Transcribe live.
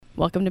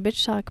Welcome to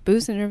Bitch Talk,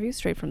 booze and interviews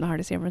straight from the heart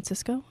of San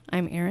Francisco.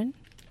 I'm Erin.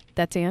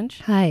 That's Ange.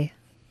 Hi.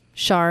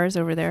 Char's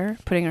over there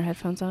putting her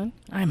headphones on.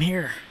 I'm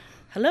here.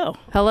 Hello.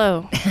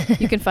 Hello.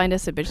 You can find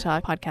us at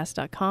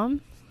bitchtalkpodcast.com.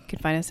 You can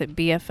find us at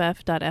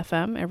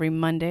bff.fm every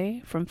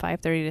Monday from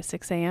 5:30 to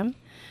 6 a.m. You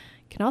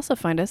can also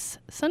find us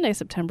Sunday,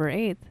 September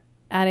 8th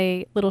at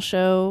a little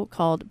show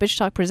called Bitch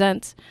Talk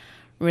Presents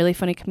really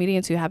funny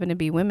comedians who happen to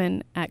be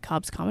women at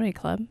Cobb's Comedy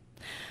Club.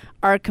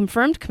 Our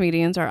confirmed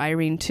comedians are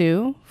Irene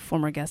Tu,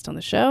 former guest on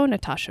the show,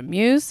 Natasha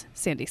Muse,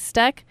 Sandy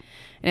Steck,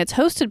 and it's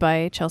hosted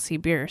by Chelsea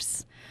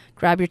Bierce.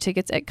 Grab your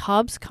tickets at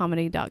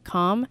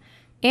cobbscomedy.com,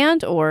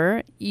 and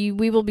we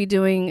will be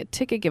doing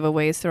ticket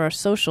giveaways through our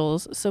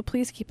socials, so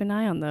please keep an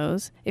eye on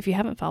those. If you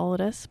haven't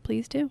followed us,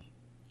 please do.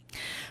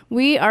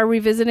 We are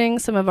revisiting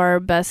some of our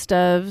best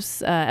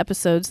ofs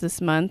episodes this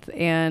month,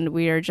 and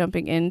we are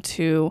jumping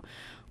into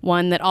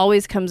one that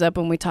always comes up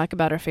when we talk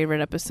about our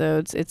favorite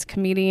episodes. It's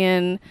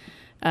comedian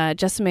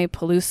Jessimae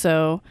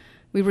Peluso.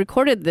 We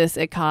recorded this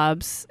at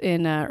Cobb's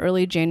in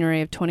early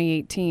January of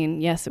 2018.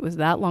 Yes, it was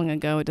that long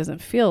ago. It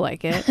doesn't feel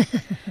like it.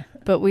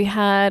 But we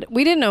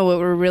didn't know what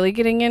we were really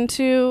getting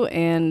into.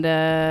 And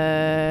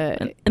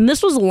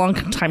this was a long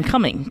time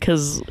coming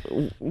because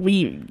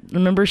we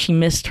remember she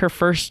missed her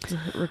first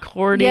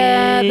recording.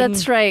 Yeah,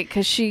 that's right,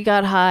 because she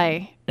got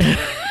high.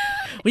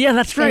 Well, yeah,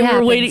 that's right.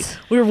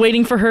 We were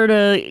waiting for her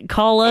to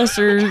call us,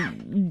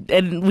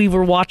 and we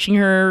were watching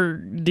her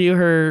do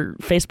her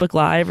Facebook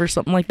Live or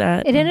something like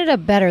that. It ended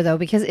up better though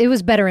because it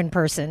was better in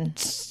person.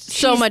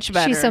 So much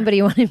better. She's somebody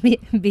you want to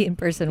be in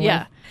person with.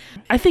 Yeah,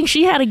 I think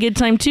she had a good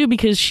time too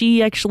because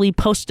she actually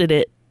posted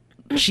it.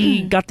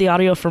 She got the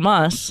audio from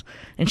us,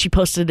 and she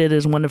posted it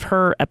as one of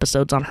her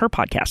episodes on her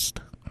podcast.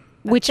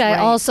 Which I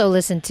also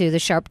listened to, the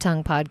Sharp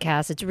Tongue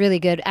podcast. It's really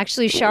good.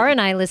 Actually, Char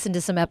and I listened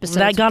to some episodes.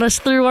 That got us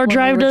through our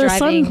drive to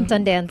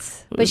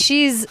Sundance. But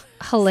she's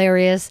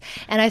hilarious.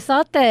 And I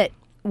thought that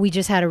we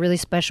just had a really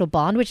special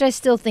bond, which I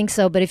still think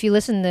so. But if you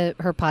listen to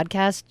her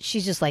podcast,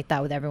 she's just like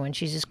that with everyone.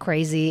 She's just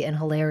crazy and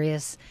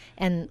hilarious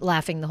and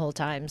laughing the whole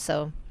time.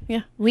 So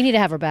yeah, we need to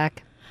have her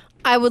back.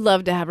 I would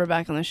love to have her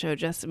back on the show,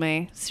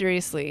 Jessimae.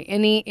 Seriously,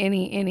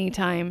 any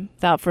time.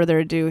 Without further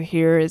ado,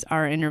 here is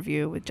our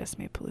interview with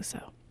Jessimae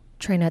Peluso.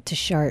 Try not to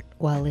shart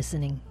while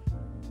listening.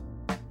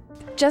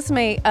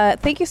 Jessimae,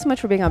 thank you so much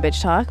for being on Bitch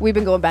Talk. We've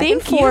been going back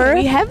and forth. Thank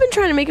you. We have been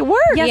trying to make it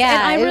work. Yes,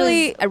 yeah,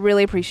 and I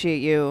really appreciate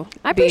you.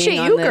 I appreciate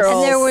you,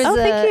 girls. And there was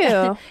thank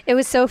you. It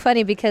was so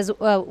funny because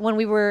when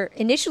we were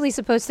initially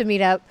supposed to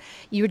meet up,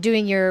 you were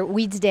doing your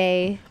Weeds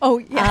Day. Oh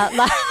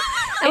yeah.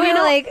 And we were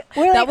like,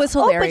 that was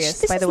hilarious.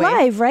 But by the this way, is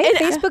live, right? And,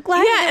 Facebook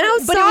Live. Yeah, and I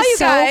but saw it was you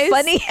guys, so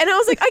funny. and I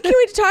was like, I can't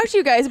wait to talk to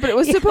you guys. But it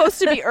was supposed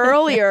to be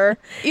earlier.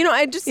 You know,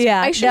 I should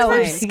have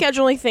a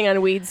scheduling thing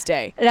on Weeds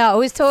Day. No, it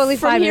was totally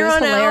From fine. here It was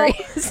on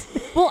hilarious.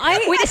 Well,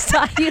 we just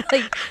thought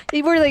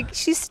you were like,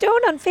 she's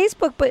stoned on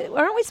Facebook, but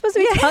aren't we supposed to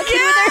be talking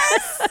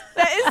Yes, with her?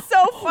 that is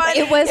so funny.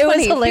 it was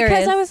funny hilarious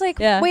because I was like,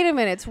 Yeah. wait a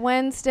minute, it's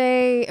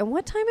Wednesday, and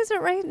what time is it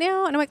right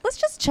now? And I'm like, let's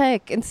just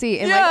check and see.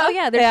 And Yeah. like, oh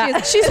yeah, there she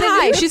is. She's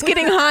high. She's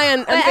getting high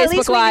on At Facebook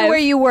least we Live. knew where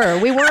you were.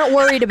 We weren't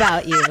worried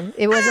about you.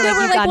 It wasn't They like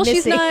were you like, got well,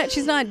 missing.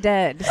 she's not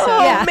dead. So.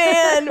 Oh Yeah.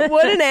 man,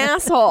 what an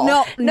asshole!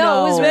 No, it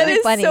was that really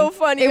is funny. so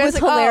funny. It You was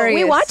guys are like, hilarious.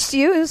 We watched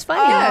you. It was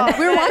funny. Oh,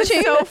 We were that is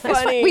watching. so It was fun.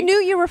 funny. We knew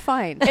you were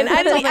fine. And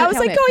I was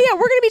like, oh yeah,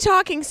 we're gonna be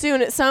talking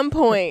soon at some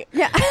point.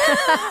 yeah.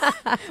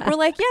 We're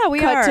like, yeah, we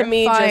Cut are. to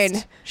me fine.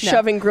 just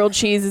shoving grilled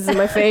cheeses in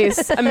my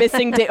face. I'm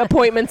missing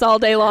appointments all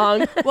day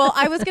long. Well,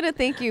 I was gonna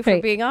thank you for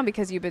Right. being on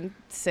because you've been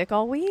sick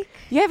all week.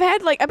 Yeah,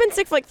 I've been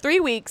sick for like 3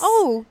 weeks.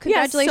 Oh,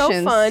 yeah,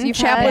 congratulations! so fun. You've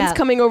Chaplin's had-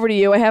 coming over to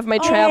you. I have my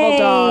travel Hey.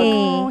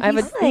 dog. I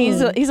have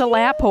He's he's a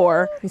lap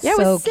whore. He's Yeah, I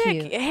was so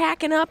sick, cute.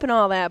 hacking up and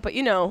all that. But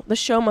you know, the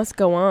show must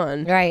go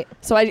on. Right.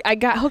 So I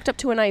got hooked up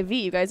to an IV.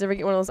 You guys ever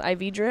get one of those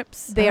IV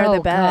drips? They are the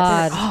Oh,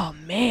 best. God. Oh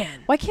man.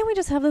 Why can't we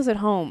just have those at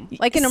home,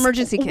 like an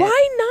emergency kit?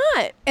 Why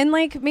not? And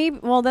like maybe,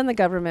 well, then the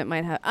government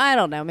might have. I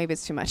don't know. Maybe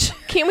it's too much.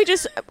 Can't we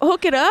just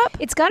hook it up?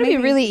 It's got to be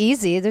Maybe. really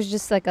easy. There's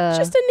just like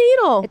Just a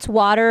needle. it's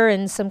water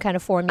and some kind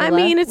of formula. I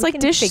mean, it's We like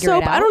can dish figure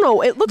soap. it out. I don't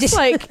know. It looks Just-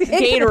 like It could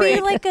be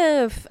Gatorade. like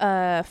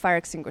a fire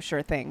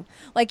extinguisher thing.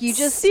 Like you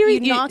just You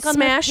knock on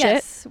smash the, it.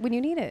 yes, when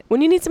you need it.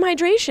 When you need some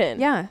hydration.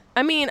 Yeah,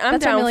 I mean, I'm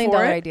that's down $1 million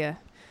for it. idea.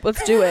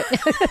 Let's do it.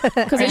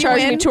 Because they you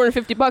charged me in?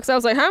 $250. I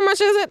was like, how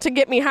much is it to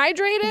get me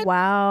hydrated?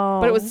 Wow.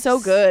 But it was so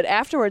good.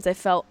 Afterwards, I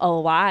felt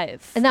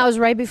alive. And that was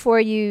right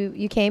before you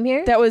came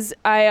here? That was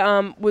I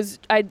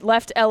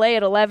left LA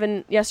at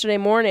 11 yesterday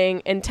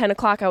morning, and 10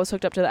 o'clock I was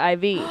hooked up to the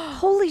IV.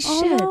 Holy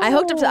shit. no. I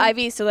hooked up to the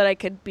IV so that I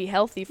could be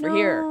healthy for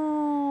here.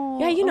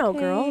 Yeah, you know, okay.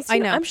 girls. I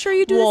know. I'm sure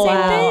you do Well, the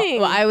same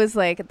thing. Well, I was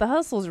like, the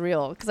hustle's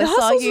real because The I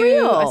saw hustle's you.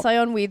 real. I saw you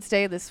on Weeds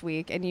Day this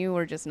week, and you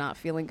were just not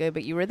feeling good,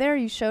 but you were there.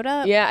 You showed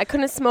up. Yeah, I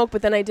couldn't smoke,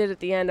 but then I did at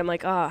the end. I'm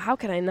like, oh, how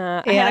can I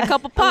not? I Yeah. had a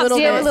couple puffs. Do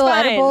you have a It's little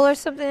fine. edible or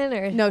something?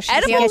 Or? No, she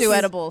Edibles? can't do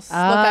edibles. Look,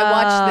 I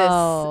watched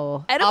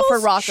Oh. Edibles Off her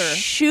rocker.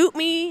 shoot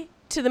me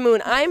to the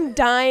moon. I'm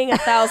dying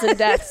 1,000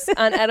 deaths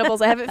on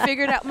edibles. I haven't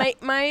figured out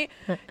my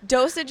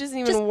dosage isn't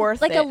even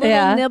worth like it. a little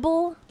Yeah.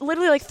 nibble.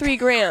 Literally like 3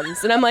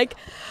 grams, and I'm like,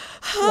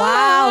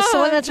 Wow,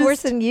 someone that's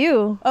worse than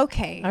you.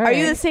 Okay. All Are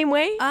you right. the same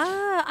way?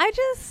 I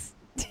just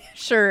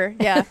sure,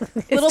 yeah. too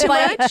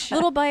much?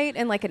 little bite,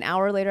 and like an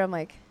hour later, I'm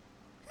like,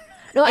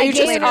 No, I You're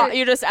gave just, her.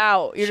 you're just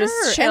out. You're just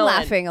sure, chilling.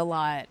 and laughing a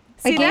lot.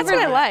 See, that's what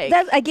I like.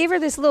 I gave her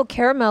this little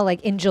caramel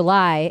like in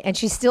July, and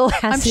she still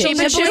has I'm it. still She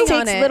nibbling just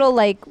on takes it. little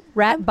like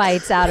rat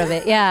bites out of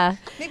it. Yeah,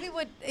 Maybe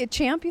what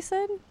Champ you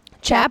said?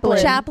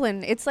 Chaplin.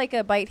 Chaplin. It's like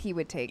a bite he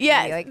would take.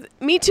 Yeah, maybe,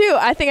 like me too.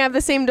 I think I have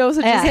the same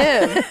dosage as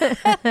him.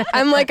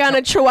 I'm like on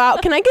a chihuahua.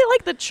 Can I get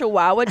like the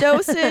chihuahua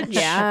dosage?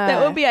 Yeah.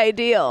 That would be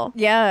ideal.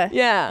 yeah.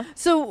 Yeah.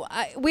 So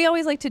we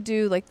always like to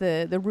do like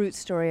the root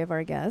story of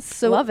our guests.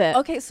 So Love it.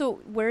 Okay, so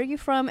where are you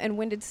from, and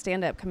when did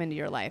stand up come into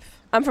your life?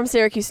 I'm from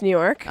Syracuse, New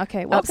York.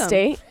 Okay, welcome.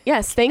 Upstate.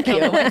 Yes, thank you.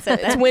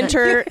 It's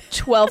winter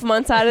 12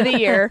 months out of the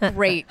year.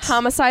 Great.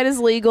 Homicide is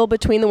legal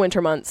between the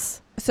winter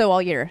months. So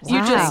all year. Wow.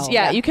 You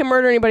just, you can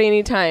murder anybody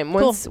anytime.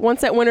 Once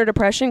that winter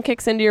depression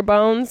kicks into your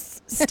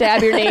bones,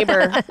 stab your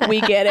neighbor.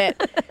 We get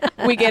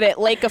it.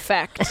 Lake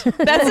effect.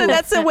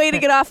 That's a way to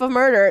get off of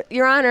murder.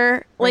 Your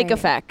Honor, lake Right.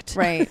 effect.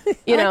 Right.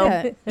 You I know,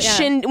 like that.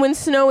 Yeah. when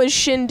snow is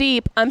shin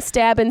deep, I'm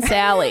stabbing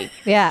Sally.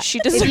 yeah. She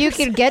If deserves you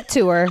can get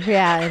to her,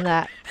 yeah, in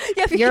that.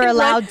 Yeah, if you You're can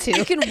allowed run, to.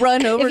 You can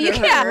run over If you to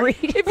can't her. reach-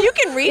 If you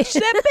can reach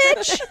that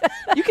bitch,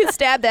 you can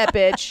stab that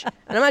bitch.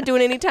 And I'm not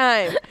doing any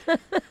time.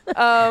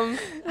 How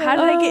did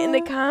I get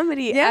into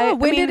comedy? Yeah. I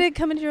When mean, did it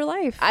come into your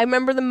life? I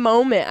remember the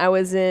moment I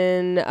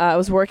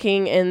was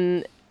working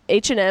in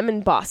H&M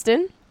in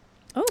Boston.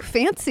 Oh,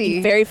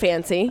 fancy. Very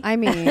fancy. I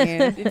mean,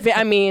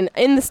 I mean,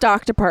 in the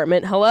stock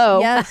department. Hello.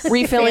 Yes.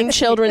 Refilling Fancy.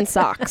 children's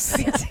socks.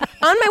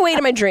 On my way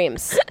to my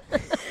dreams.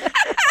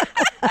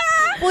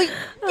 well,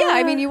 yeah.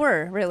 I mean, you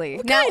were really.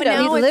 Now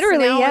of.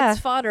 Literally, it's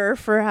fodder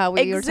for how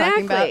we were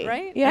talking about, Exactly.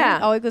 right? Yeah.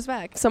 It always goes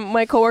back.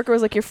 My coworker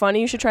was like, "You're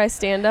funny. You should try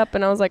stand up."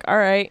 And I was like, "All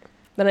right."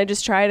 Then I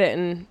just tried it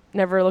and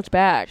never looked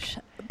back.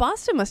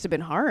 Boston must have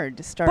been hard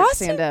to start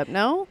Boston- stand up.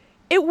 No.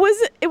 It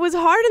was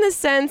hard in the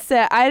sense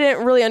that I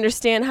didn't really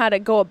understand how to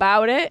go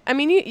about it. I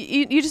mean,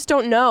 you just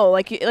don't know.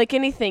 Like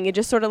anything, you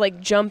just sort of like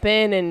jump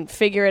in and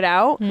figure it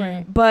out.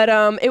 Right. But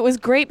it was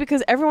great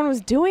because everyone was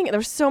doing it. There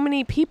were so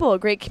many people, a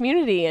great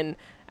community, and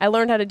I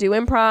learned how to do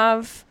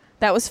improv.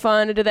 That was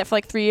fun. I did that for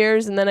like 3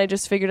 years, and then I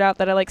just figured out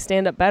that I like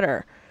stand up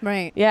better.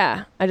 Right.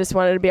 Yeah, I just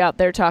wanted to be out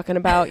there talking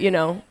about,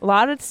 a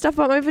lot of stuff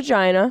about my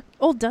vagina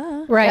Oh,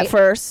 duh. Right. at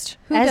first.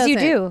 Who As you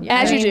doesn't? do. Yeah.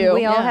 As I you mean, do.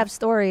 We all Yeah. have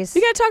stories.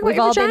 You gotta talk about We've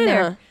your all vagina. been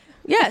there.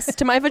 Yes,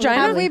 to my vagina.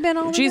 Have we been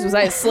all Jeez, there? was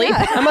I asleep?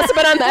 I must have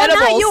been on the Well,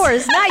 edibles. not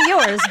yours, not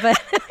yours,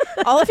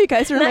 but All of you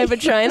guys are in my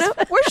vagina.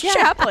 Where's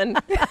Chaplin?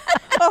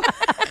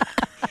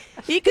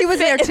 He was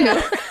there too.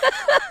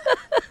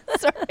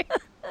 Sorry.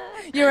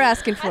 You were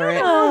asking for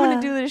it. I'm going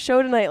to do this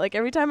show tonight. Like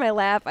every time I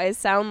laugh, I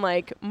sound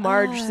like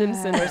Marge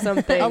Simpson or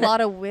something. A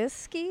lot of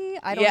whiskey?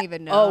 I don't Yeah.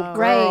 even know. Oh,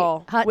 girl.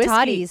 Right. Hot Whiskey.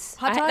 toddies.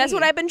 Hot That's toddy.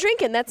 what I've been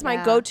drinking. That's my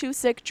Yeah. go-to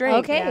sick drink.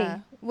 Okay. Yeah.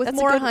 With That's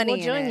a more good- honey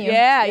we'll join in it. you.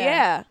 Yeah,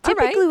 yeah. All right.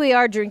 Typically, we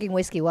are drinking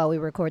whiskey while we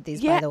record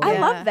these, Yeah, by the way. I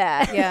love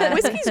that. Yeah.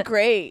 Whiskey's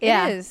great.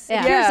 Yeah. It is. Yeah.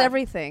 It cures Yeah.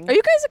 everything. Are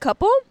you guys a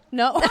couple?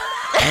 No.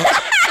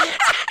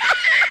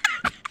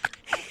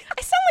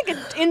 I sound like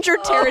an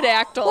injured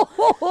pterodactyl.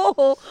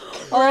 Oh,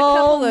 We're a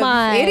couple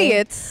my. of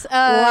idiots.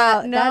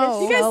 Wow, no. that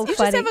is You guys, so you just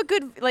funny. have a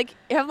good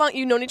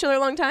you've known each other a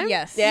long time?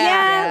 Yes.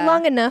 Yeah, Yeah.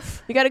 long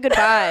enough. You got a good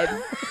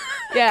vibe.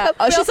 Yeah.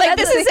 Oh, she's like,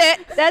 this is it.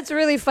 That's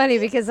really funny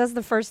because that's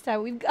the first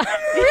time we've got.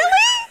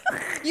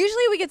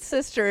 Usually we get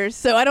sisters,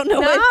 so I don't know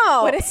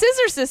No. what it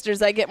Scissor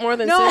sisters, I get more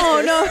than No,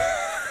 sisters. no.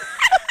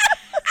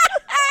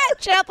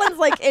 Chaplin's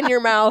like in your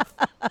mouth.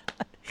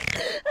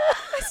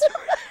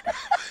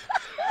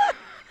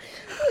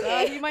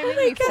 You might make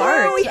me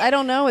fart. I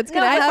don't know. It's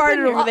gonna I happen.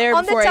 farted over there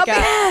on the before I topic-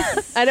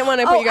 got. I didn't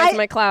want to put you guys in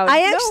my cloud.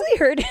 I actually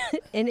heard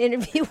an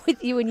interview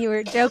with you when you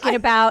were joking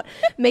about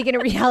making a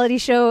reality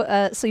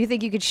show. So you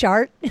think you could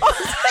shart? And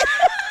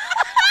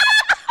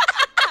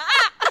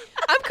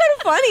I'm kind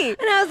of funny.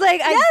 I was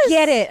like, I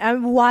get it.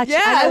 I'm watching.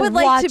 Yeah. I I would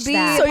like watch to be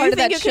that. So part you of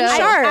think that you can show.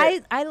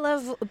 shart? I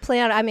love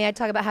playing on. I mean, I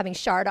talk about having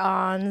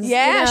shart-ons.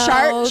 Yeah, get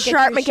your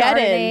Shartmageddon.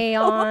 Chardonnay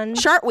on.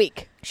 Shark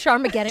Week.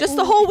 Shartmageddon. Just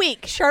the whole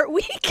week. Shart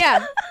week.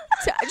 Yeah.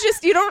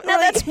 Just you don't Now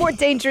really- that's more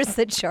dangerous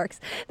than sharks.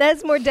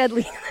 That's more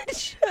deadly than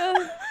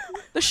sharks.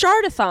 the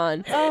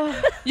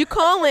Shartathon. You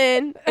call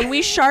in and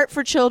we shart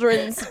for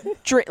children's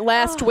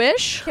last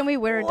wish. Can we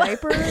wear a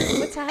diaper?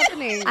 What's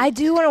happening? I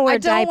do want to wear I a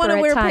don't diaper wanna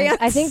at wear times. pants.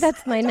 I think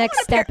that's my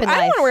next step in I don't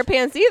life. want to wear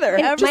pants either.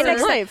 And Just my in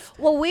next life.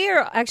 Well, we're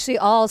actually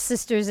all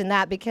sisters in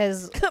that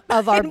because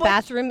of our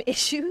bathroom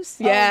issues.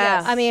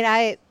 Yeah. I mean,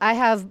 I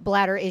have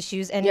bladder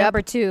issues, and Yep.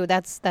 number 2,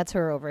 that's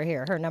her over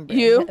here. Her number.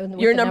 You, with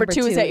your the number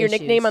two is that your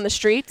issues. nickname on the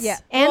streets? yeah.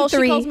 And well,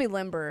 3. she calls me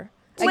limber.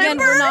 Again,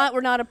 we're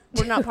not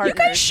partners. You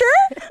guys sure?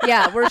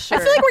 Yeah, we're sure.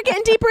 I feel like we're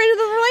getting deeper into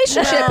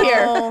the relationship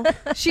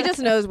here. She just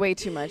knows way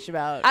too much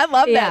about. I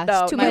love Yeah, that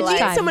though. it's too You much need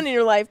time. someone in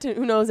your life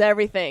who knows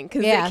everything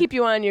because Yeah. they keep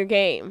you on your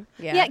game.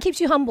 Yeah, it keeps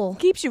you humble.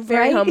 Keeps you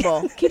very Right?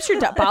 humble. Keeps your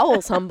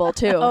bowels humble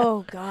too.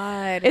 Oh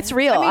God, It's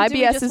real. I mean, do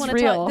we IBS just is wanna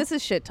real. Talk? This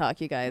is shit talk,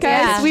 you guys. Guys,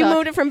 Yeah. we Talk.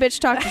 moved it from bitch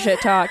talk to shit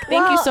talk.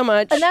 Thank you Well, so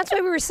much. And that's why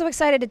we were so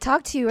excited to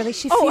talk to you. Like,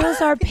 she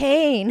feels our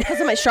pain. because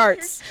of my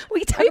shirts.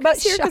 We talk Are you about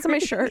guys here because of my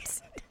shirts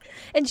shirts?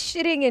 and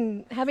shitting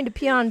and having to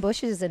pee on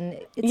bushes, and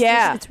it's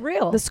Yeah. it's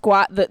real. The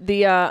squat,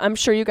 the I'm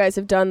sure you guys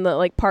have done the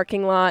like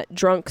parking lot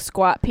drunk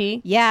squat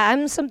pee. Yeah,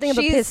 I'm something of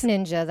a She's- piss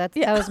ninja. That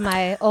was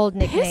my old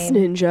Piss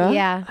nickname. ninja.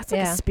 Yeah, That's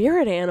like yeah. a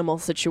spirit animal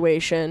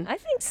situation. I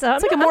think so.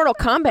 It's like a Mortal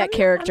Kombat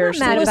character. I'm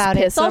not mad so just about it.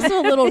 piss It's also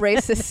them. a little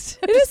racist.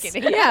 It is.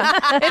 Yeah,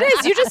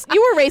 it is.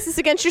 You were racist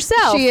against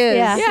yourself. She is.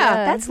 Yeah, Yeah.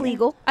 that's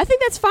legal. I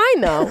think that's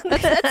fine though.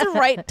 That's the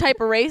right type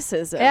of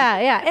racism.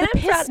 Yeah, and The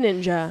I'm proud. piss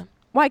ninja.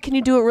 Why? Can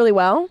you do it really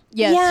well?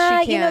 Yes, yeah,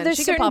 she can. you know, there's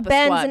She can certain pop a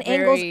bends squat and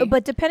angles, very-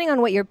 but depending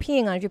on what you're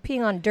peeing on, if you're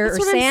peeing on dirt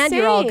That's or what I'm sand,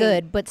 you're all saying.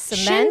 good. But Shin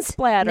cement,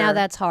 splatter. now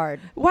that's hard.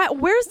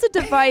 Where's the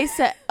device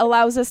that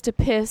allows us to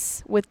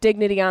piss with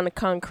dignity on the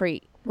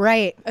concrete?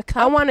 Right. A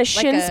cup, I want a like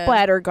shin a-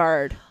 splatter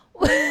guard.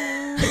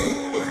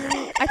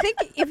 I think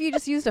if you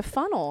just used a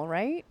funnel,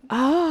 right?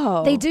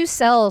 Oh, They do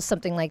sell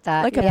something like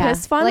that. Like a yeah.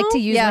 piss funnel? Like to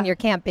use Yeah. when you're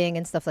camping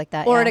and stuff like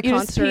that. Or yeah. at a You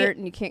just pee- concert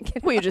and you can't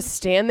get. Well, you just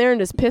stand there and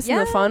just piss in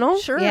the funnel.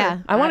 Sure. Yeah.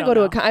 I want to go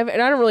to a. I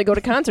don't really go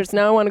to concerts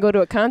now. I want to go to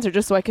a concert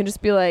just so I can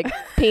just be like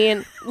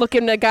peeing,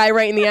 looking a guy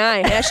right in the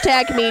eye.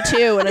 Hashtag me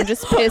too, and I'm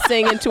just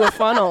pissing into a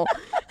funnel.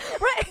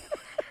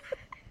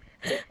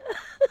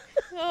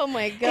 Oh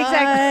my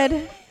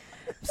god!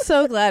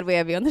 So glad we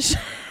have you on the show.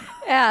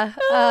 Yeah.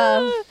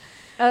 I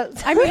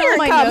We're mean, here all at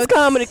my Cobb's notes.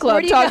 Comedy Club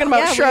Where do you talking go?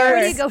 about Yeah, where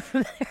do you shirts. go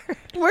from there?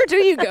 Where do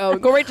you go?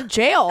 Go right to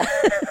jail.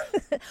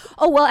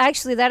 Oh, well,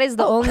 actually, that is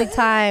the only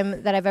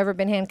time that I've ever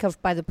been handcuffed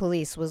by the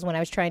police was when I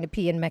was trying to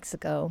pee in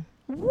Mexico.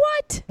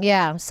 What?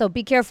 Yeah, so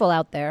be careful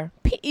out there.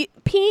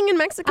 Peeing in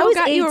Mexico I was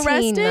got 18, you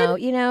arrested? though,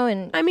 you know,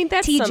 and I mean,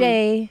 that's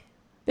TJ.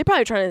 They're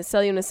probably trying to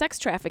sell you into sex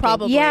trafficking.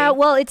 Probably. Yeah,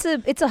 well, it's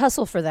a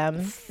hustle for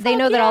them. They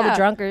know that all the yeah.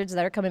 drunkards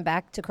that are coming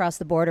back to cross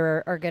the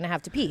border are going to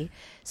have to pee,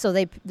 so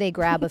they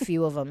grab a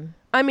few of them.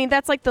 I mean,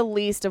 that's like the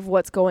least of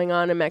what's going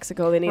on in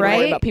Mexico. They need to worry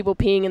Right? about people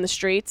peeing in the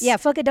streets. Yeah,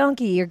 fuck a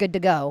donkey, you're good to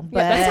go. But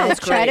Yeah, that sounds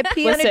try to great.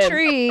 pee on a Listen,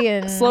 tree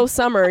and Slow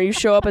summer, you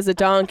show up as a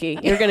donkey.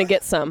 You're going to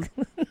get some.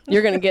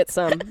 You're going to get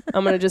some.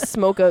 I'm going to just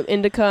smoke a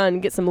indica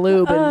and get some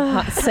lube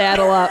and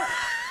saddle up.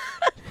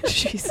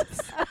 Jesus.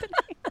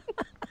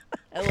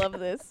 I love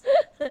this.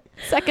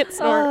 Second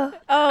snort. Oh,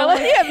 I love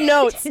you have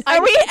notes.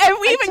 Have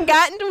we even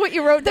gotten to what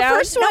you wrote down?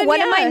 first no, one,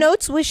 one of my yeah.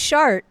 notes was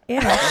shart.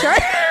 Yeah, shart.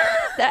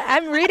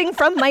 I'm reading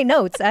from my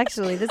notes.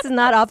 Actually, this is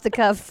not off the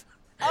cuff.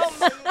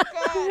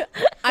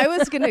 I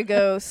was gonna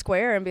go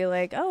square and be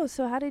like, "Oh,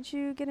 so how did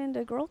you get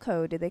into Girl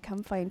Code? Did they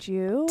come find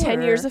you?" 10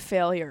 or- years of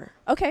failure.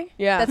 Okay.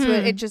 Yeah. That's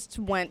what it just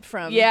went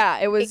from. Yeah,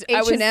 it was. I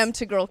was- H&M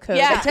to Girl Code.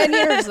 Yeah. Like 10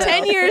 years. Though.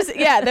 10 years.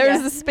 Yeah, there was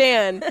Yeah. the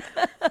span.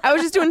 I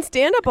was just doing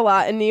stand up a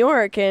lot in New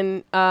York,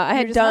 and I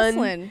had just done.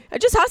 hustling.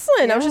 Just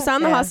hustling. I was just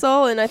on the Yeah.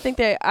 hustle, and I think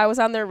that I was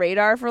on their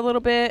radar for a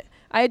little bit.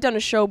 I had done a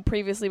show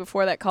previously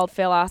before that called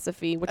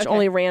Philosophy, which Okay.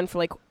 only ran for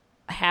like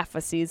half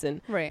a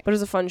season. Right. But it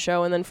was a fun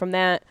show, and then from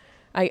that,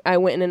 I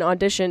went in and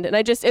auditioned, and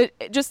I just it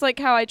just like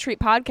how I treat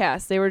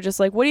podcasts. They were just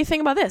like, "What do you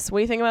think about this? What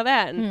do you think about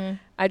that?" And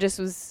I just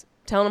was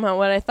telling them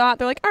what I thought.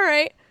 They're like, "All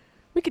right,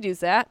 we could use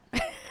that.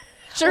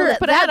 Sure, Well,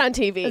 put that- that on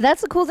TV."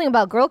 That's the cool thing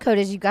about Girl Code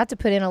is you got to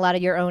put in a lot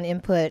of your own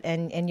input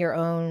and your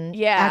own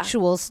Yeah.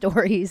 actual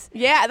stories.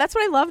 Yeah, that's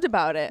what I loved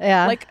about it.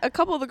 Yeah. Like a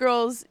couple of the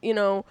girls,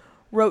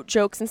 wrote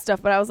jokes and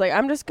stuff, but I was like,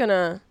 I'm just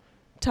gonna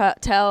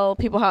tell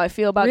people how I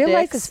feel about Real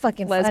life dicks, is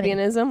fucking funny.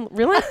 lesbianism.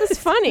 Real life is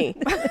funny.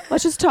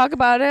 Let's just talk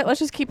about it. Let's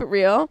just keep it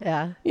real.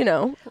 Yeah. You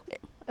know.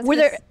 Were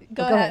there-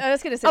 Go go ahead. ahead. I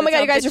was gonna say. Oh my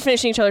that's god, you how guys are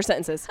finishing each other's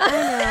sentences.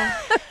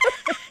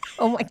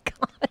 Oh my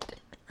god.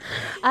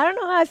 I don't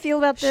know how I feel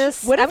about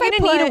this. What I'm if I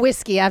gonna need a put-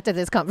 whiskey after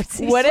this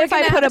conversation. What We're if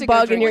I gonna put have a to go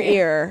bug in your drink it.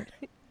 ear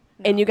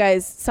and you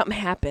guys something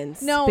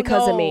happens No,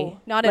 because of no, me?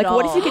 not at like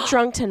what if you all. get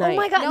drunk tonight? Oh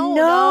my god, No, no!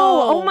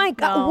 no, Oh my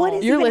god, no. what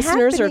is Your even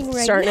listeners are happening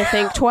right starting now? to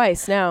think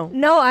twice now.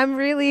 No, I'm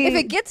really. If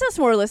it gets us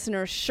more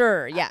listeners,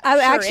 sure, yeah, I'm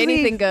sure, actually-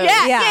 anything goes.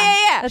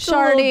 Yeah. That's a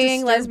little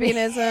Sharding, disturbing.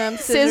 lesbianism, Scissoring.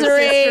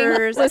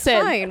 sisters. That's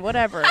Listen. fine.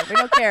 Whatever. We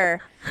don't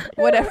care.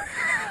 Whatever.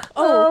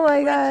 Oh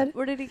my god.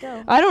 Where did he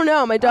go? I don't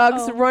know. My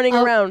dog's Uh-oh. running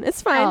Oh. around.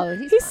 It's fine.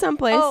 Oh, he's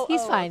someplace. Oh,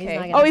 He's fine. okay. He's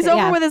not Oh, gonna he's say-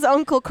 over yeah. with his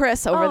Uncle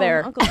Chris over Oh,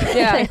 there. Uncle Chris.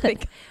 Yeah. I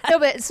think. No,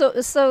 but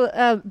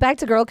so back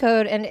to Girl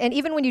Code, and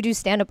even when you do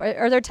stand up,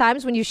 are there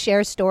times when you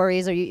share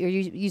stories or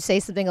you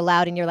say something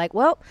aloud and you're like,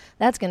 well,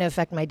 that's going to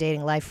affect my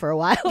dating life for a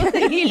while? You know?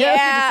 You're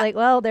Yeah. just like,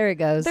 well, there it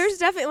goes. There's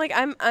definitely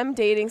like I'm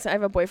dating, so I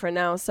have a boyfriend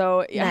now,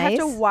 so I have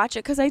to Nice. watch it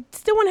because I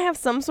still want to have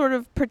some sort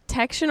of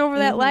protection over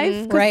that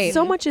life. 'Cause Right.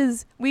 So much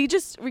is we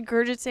just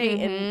regurgitate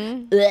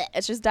and bleh,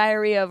 it's just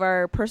diarrhea of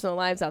our personal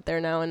lives out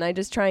there now, and I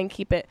just try and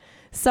keep it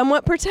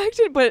somewhat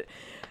protected, but.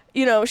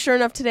 Sure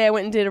enough, today I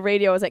went and did a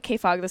radio. I was at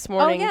KFOG this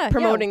morning yeah,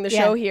 promoting the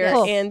yeah, show here, yeah.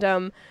 Cool. and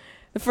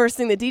the first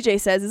thing the DJ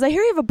says is, I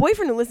hear you have a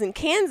boyfriend who lives in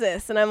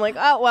Kansas. And I'm like,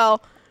 oh,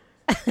 well,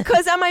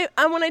 because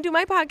when I do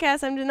my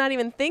podcast, I'm just not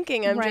even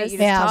thinking. I'm Right, just you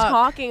just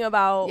talking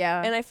about,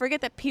 Yeah. and I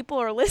forget that people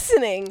are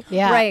listening.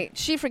 Yeah. Right.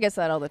 She forgets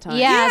that all the time.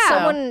 Yeah, Yeah.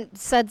 someone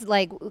said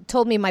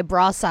told me my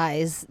bra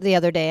size the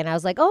other day, and I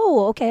was like,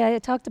 "Oh, okay." I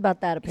talked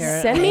about that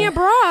apparently. Send me a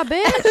bra,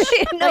 bitch. Like,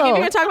 if No. you're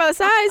going to talk about the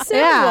size, send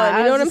Yeah, one. You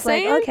I know was what I'm just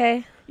like, saying?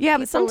 okay. Yeah,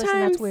 but People listen,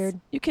 sometimes that's weird.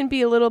 you can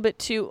be a little bit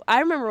too. I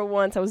remember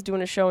once I was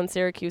doing a show in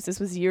Syracuse. This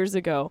was years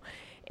ago,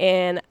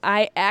 and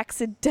I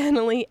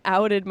accidentally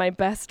outed my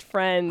best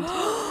friend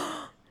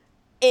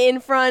in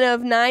front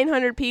of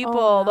 900 people.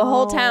 Oh, the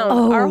whole no. town,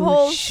 Oh, our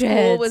whole shit.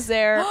 school was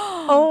there.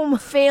 Oh,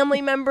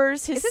 Family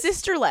members. His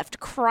sister left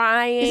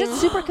crying. Is it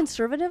super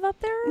conservative up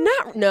there?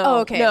 No. Oh,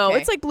 okay, No, okay.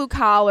 it's like blue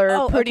collar,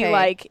 Oh, pretty okay.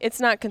 like it's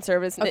not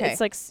conservative. Okay.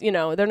 It's like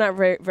they're not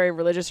very very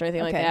religious or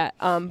anything like Okay.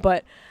 that.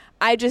 But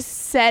I just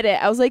said it.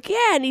 I was like,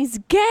 yeah, and he's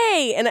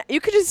gay, and you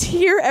could just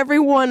hear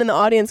everyone in the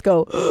audience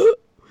go,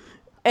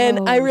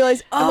 and I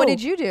realized, And what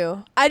did you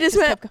do? I just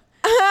went.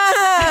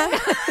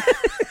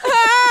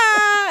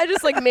 I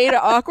just like made an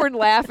awkward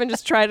laugh and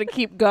just tried to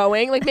keep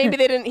going. Like maybe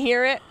they didn't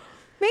hear it.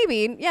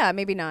 Maybe. Yeah,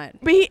 maybe not.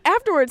 But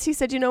afterwards, he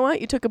said, you know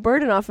what? You took a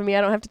burden off of me.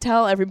 I don't have to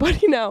tell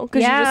everybody now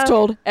because you Yeah. just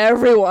told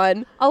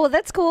everyone. oh, well,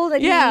 that's cool.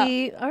 That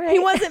Yeah. all right. He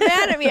wasn't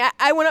mad at me.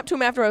 I went up to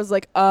him after. I was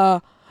like,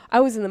 I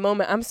was in the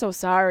moment. I'm so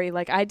sorry.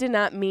 Like, I did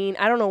not mean,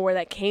 I don't know where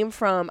that came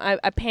from. I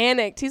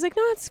panicked. He's like,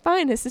 no, it's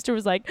fine. His sister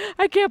was like,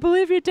 I can't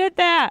believe you did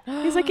that.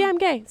 He's like, yeah, I'm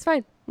gay. It's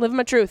fine. Living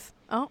my truth.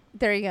 Oh,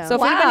 there you go. So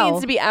if Wow. anybody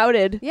needs to be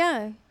outed,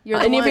 yeah, you're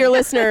the any of one. your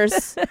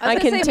listeners, I gonna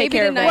can say take maybe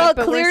care of tonight, it. well,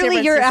 but we're in San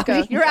clearly you're Francisco.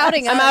 outing. You're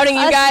outing I'm us. outing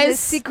you us in guys. this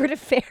secret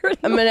affair.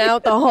 I'm going to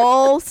out the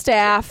whole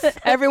staff.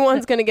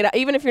 Everyone's going to get out.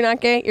 Even if you're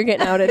not gay, you're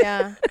getting outed.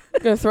 Yeah.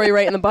 I'm going to throw you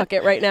right in the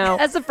bucket right now.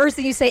 That's the first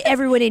thing you say.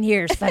 Everyone in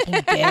here is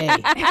fucking gay.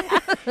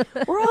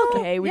 We're all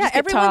gay. We yeah, just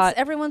get taught.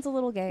 everyone's a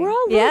little gay. We're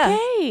all Yeah.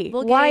 gay.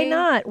 Little Why gay,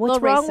 not? What's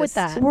little wrong racist. with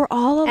that? We're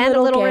all And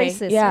a little gay.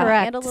 racist, Yeah.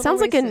 correct. And a little Sounds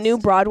like a new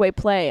racist. Broadway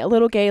play. A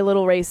little gay, a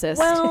little racist.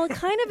 Well,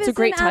 kind of It's a is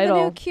great an title.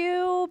 Avenue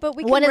Q, but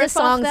we can One of the riff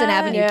off songs in that.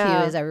 Avenue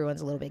Yeah. Q is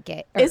everyone's a little bit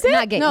gay. Or Is it?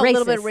 Not gay. No, a racist.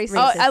 little bit racist.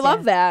 Oh, I love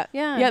yeah. that.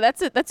 Yeah. Yeah,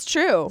 that's it. That's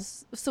true.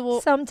 So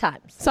we'll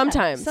Sometimes.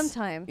 Sometimes.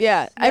 sometimes.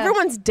 Yeah. Yeah.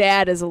 Everyone's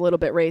dad is a little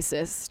bit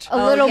racist.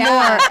 A little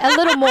yeah. more. A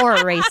little more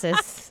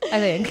racist, I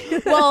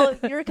think. Well,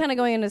 you're kind of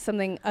going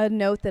into a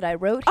note that I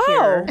wrote Oh,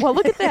 here. well,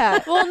 look at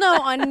that. Well,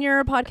 no, on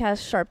your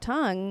podcast, Sharp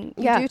Tongue,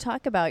 you Yeah. do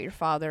talk about your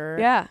father.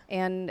 Yeah.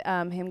 And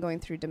him going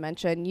through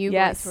dementia and you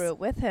Yes. going through it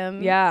with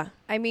him. Yeah.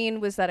 I mean,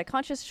 was that a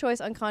conscious choice,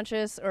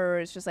 unconscious, or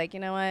it's just like, you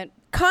know what?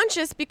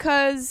 Conscious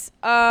because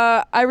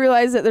I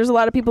realize that there's a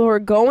lot of people who are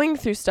going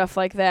through stuff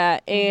like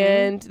that.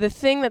 And the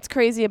thing that's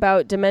crazy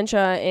about dementia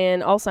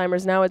and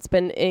Alzheimer's, now it's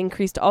been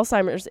increased to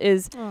Alzheimer's,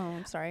 is, Oh,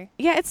 I'm sorry.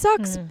 yeah, it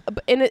sucks.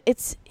 And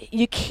it's,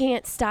 you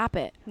can't stop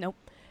it. Nope.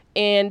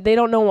 And they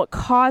don't know what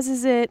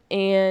causes it.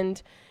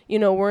 And, you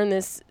know, we're in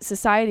this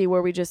society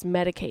where we just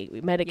medicate.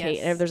 We medicate.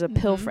 Yes. And there's a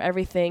pill for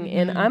everything.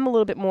 And I'm a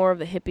little bit more of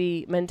the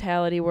hippie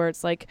mentality where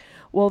it's like,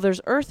 well,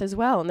 there's earth as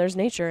well and there's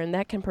nature. And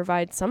that can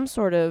provide some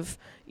sort of,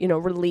 you know,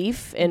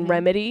 relief and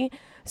remedy.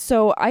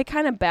 So I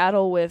kind of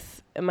battle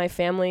with my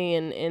family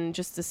and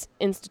just this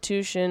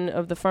institution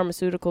of the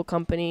pharmaceutical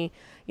company,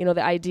 you know,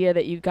 the idea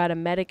that you got to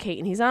medicate.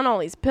 And he's on all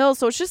these pills.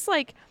 So it's just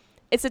like,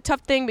 it's a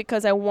tough thing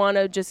because I want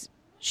to just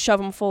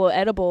shove him full of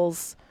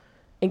edibles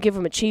and give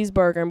him a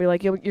cheeseburger and be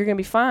like, you're going to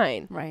be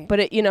fine. Right. But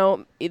it, you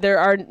know, there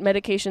are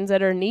medications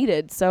that are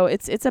needed. So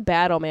it's a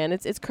battle, man.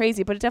 It's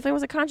crazy, but it definitely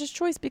was a conscious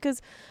choice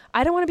because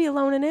I don't want to be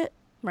alone in it.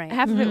 Right.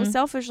 Half of it was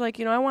selfish. Like,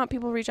 you know, I want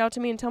people to reach out to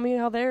me and tell me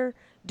how they're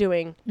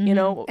doing, you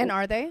know. And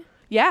are they?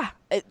 Yeah.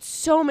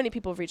 So many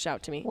people have reached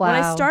out to me. When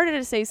I Wow. started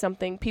to say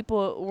something,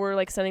 people were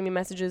like sending me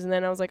messages and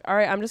then I was like, all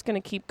right, I'm just going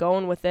to keep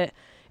going with it.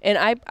 And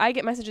I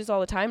get messages all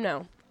the time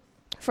now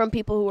from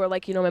people who are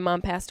like, you know, my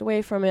mom passed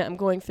away from it. I'm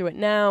going through it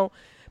now.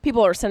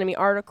 People are sending me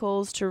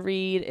articles to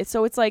read.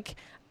 So it's like,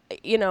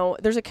 you know,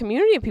 there's a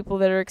community of people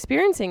that are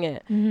experiencing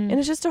it. And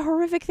it's just a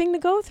horrific thing to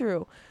go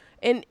through.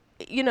 And,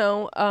 you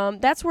know,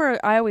 that's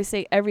where I always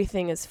say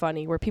everything is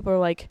funny, where people are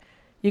like,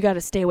 you got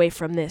to stay away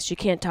from this. You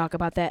can't talk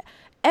about that.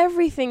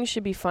 Everything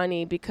should be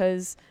funny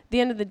because at the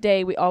end of the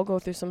day, we all go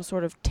through some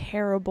sort of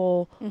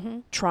terrible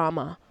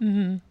trauma.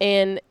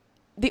 And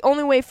the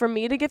only way for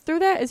me to get through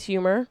that is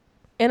humor.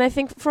 And I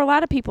think for a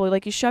lot of people,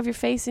 like you shove your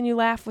face and you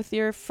laugh with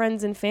your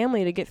friends and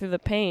family to get through the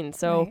pain.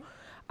 So Right.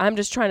 I'm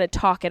just trying to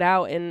talk it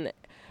out. And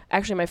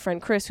actually my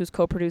friend Chris, who's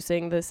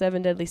co-producing the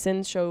 7 Deadly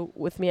Sins show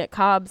with me at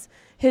Cobb's,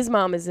 his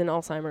mom is in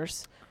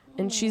Alzheimer's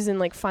and she's in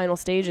like final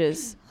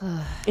stages.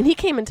 And he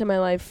came into my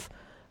life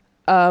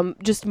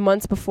just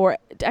months before,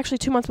 actually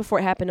 2 months before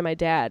it happened to my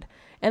dad.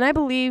 And I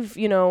believe,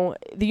 you know,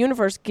 the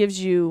universe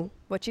gives you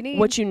What you need.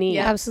 what you need.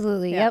 Yeah.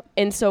 Absolutely. Yeah. Yep.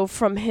 And so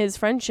from his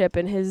friendship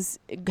and his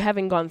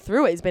having gone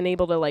through it, he's been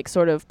able to like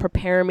sort of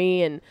prepare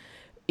me and,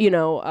 you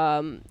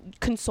know,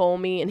 console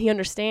me, and he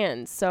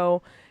understands.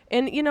 So,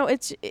 and you know,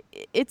 it's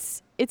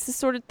the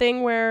sort of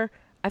thing where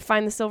I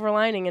find the silver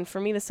lining, and for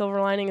me, the silver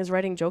lining is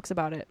writing jokes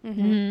about it.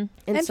 Mm-hmm.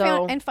 And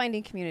so and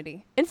finding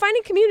community. and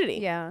finding community.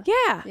 Yeah.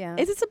 Yeah.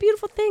 It's a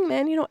beautiful thing,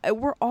 man. You know,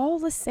 we're all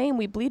the same.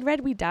 We bleed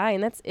red, we die,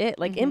 and that's it.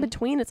 Like in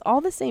between, it's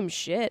all the same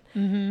shit.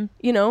 Mm-hmm.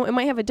 You know, it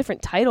might have a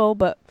different title,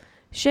 but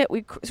shit,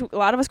 a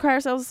lot of us cry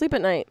ourselves asleep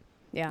at night.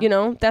 Yeah. You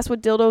know, that's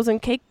what dildos and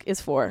cake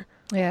is for.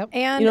 Yeah.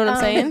 And You know what I'm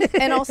saying?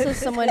 And also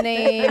someone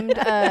named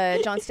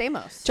John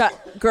Stamos.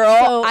 Girl,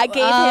 So, I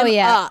gave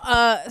him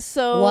up.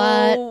 So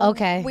What?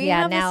 Okay. we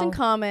Yeah, have now- this in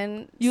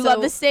common. You So-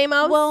 love the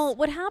Stamos? Well,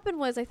 what happened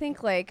was I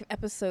think like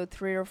episode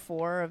 3 or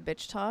 4 of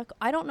Bitch Talk.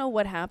 I don't know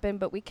what happened,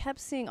 but we kept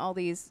seeing all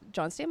these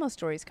John Stamos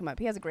stories come up.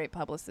 He has a great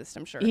publicist,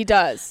 I'm sure. He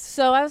does.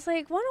 So I was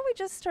like, why don't we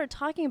just start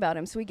talking about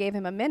him? So we gave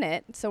him a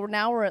minute. So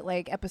we're at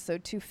like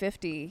episode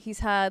 250. He's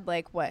had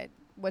like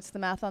what's the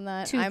math on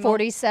that?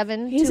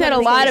 247. He's had a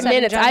lot of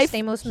minutes. John I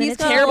Stamos he's minutes.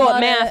 got a terrible lot at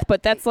math, of-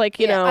 but that's like,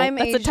 you know, I'm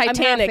that's a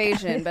Titanic. I'm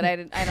half Asian, but I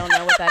don't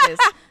know what that is.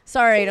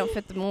 Sorry, I don't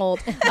fit the mold.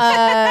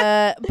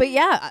 But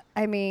yeah,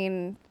 I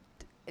mean,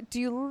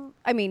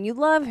 you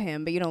love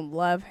him, but you don't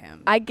love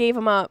him. I gave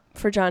him up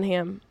for John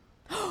Hamm.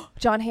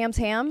 John Hamm's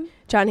ham?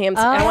 John Hamm.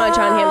 I want a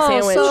John Hamm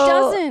sandwich. Who So-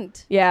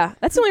 doesn't? Yeah,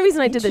 that's the only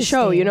reason I did the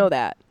show. You Interesting. know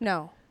that.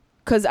 No.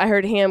 Because I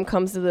heard Ham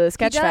comes to the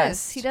Sketch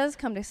Fest. He does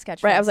come to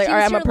Sketch Right, Fest. I was like, He all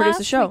right, I'm going to here produce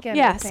the last show. weekend,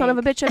 Yeah, I son of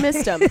a think. bitch, I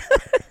missed him.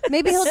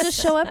 Maybe he'll just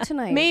show up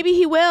tonight. Maybe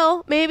he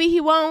will. Maybe he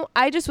won't.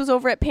 I just was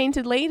over at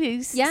Painted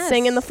Ladies Yes.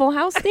 singing the Full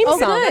House theme Oh,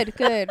 song.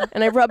 good.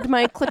 And I rubbed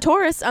my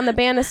clitoris on the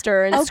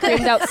banister and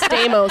screamed out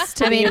Stamos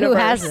to I mean, the who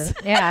universe. hasn't?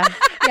 Yeah.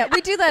 Yeah,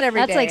 we do that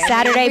every day. That's like I mean,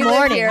 Saturday we live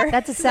morning. here.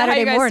 That's a Is that how Saturday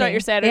you guys morning. start your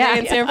Saturday Yeah.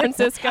 in San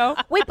Francisco?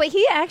 Wait, but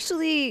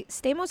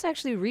Stamos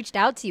actually reached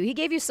out to you. He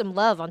gave you some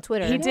love on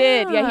Twitter. He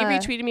did. Yeah, he Yeah.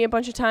 retweeted me a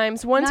bunch of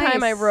times. One time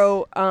I Nice.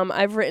 wrote,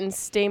 I've written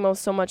Stamos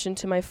so much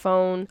into my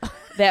phone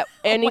that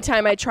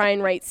anytime I try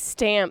and write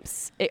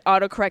stamps, it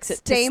autocorrects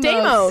it to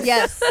Stamos.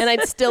 Yes. And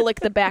I'd still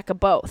lick the back of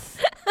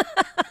both.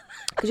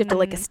 Because you have to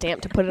lick a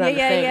stamp to put it on the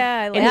thing.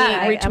 yeah. And Yeah,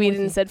 I'm he with retweeted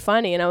you. and said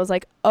funny. And I was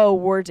like, oh,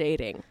 we're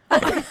dating.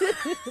 That's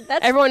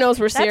Everyone knows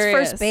we're that's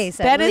serious. first base,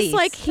 at That is least.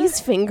 like, he's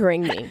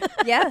fingering me.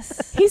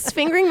 Yes. He's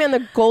fingering me on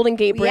the Golden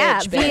Gate Bridge. yeah,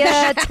 bitch.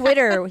 via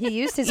Twitter. He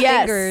used his Yes.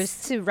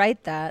 fingers to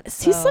write that. He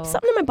so- slipped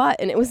something in my butt,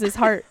 and it was his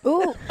heart.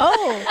 Ooh.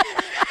 Oh.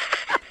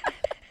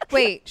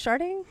 Wait,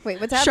 sharding?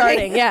 Wait, what's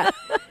happening? Sharding, yeah.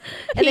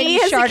 And then he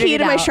you has the sharted key it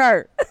to my out.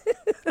 shart.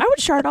 I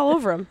would shart all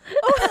over him.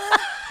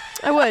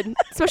 I would,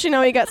 especially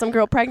now he got some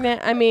girl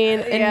pregnant. I mean,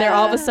 and they're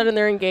all of a sudden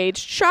they're engaged.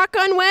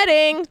 Shotgun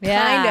wedding.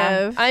 Yeah. Kind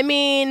of. I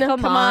mean,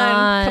 Come on.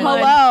 on. Come on.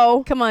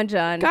 hello. Come on,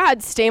 John. God,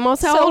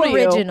 Stamos, how old So are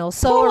you? original.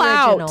 So Pull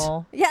out.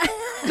 original. Yeah.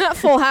 Not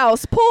Full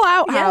House. Pull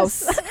out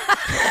Yes. house.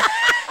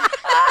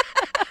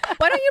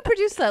 Why don't you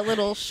produce that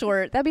little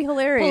short? That'd be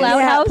hilarious. Pull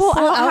out house? Pull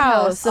Pull out out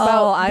house. house.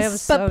 About Oh, I am But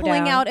so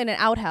pulling down. out in an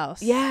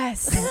outhouse.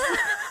 yes.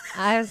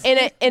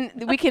 And And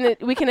we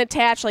can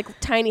attach like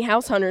tiny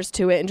house hunters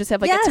to it and just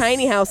have like Yes. a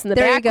tiny house in the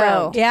There you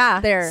background. go.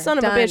 yeah. There. Son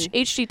of done. a bitch,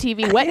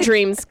 HGTV wet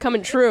dreams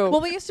coming true.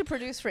 Well, we used to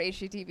produce for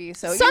HGTV,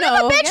 so Son you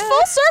know, of a bitch, yeah.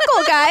 full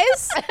circle,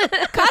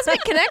 guys.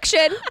 Cosmic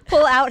connection.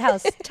 Pull out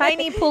house.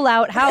 Tiny pull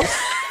out house.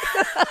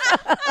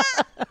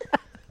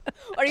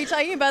 Are you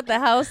talking about the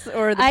house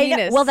or the I know-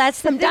 penis? well,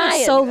 that's the I'm thing. dying.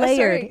 It's so Oh,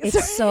 layered. sorry.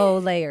 It's so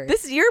layered.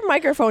 Your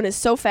microphone is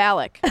so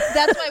phallic.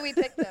 that's why we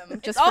picked them.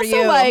 Just for also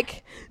you.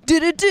 like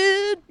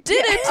do-do-do,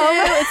 do-do-do.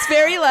 It's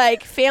very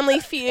like Family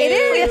Feud. It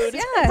is,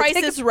 yeah. Price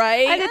Take a- is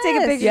Right. I did take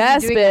a picture.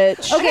 Yes, of you doing it.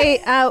 bitch.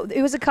 Okay,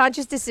 it was a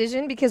conscious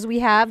decision because we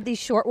have these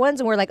short ones,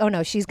 and we're like, oh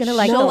no, she's gonna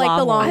like She'll the like long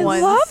the long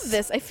ones. I ones. love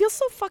this. I feel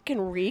so fucking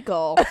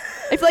regal.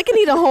 I feel like I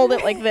need to hold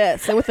it like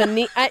this, and with a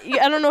knee. I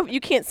don't know if you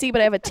can't see, but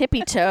I have a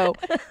tippy toe,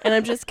 and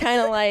I'm just kind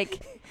of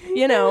like, in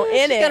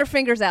She's it. got her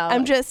fingers out.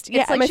 I'm just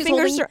It's like my she's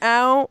fingers holding are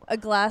out. a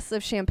glass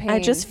of champagne. I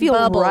just feel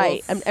Bubbles.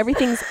 right.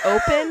 Everything's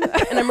open,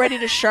 and I'm ready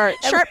to shart.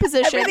 Sharp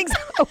position. Everything's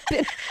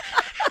open.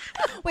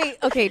 Wait,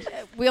 okay.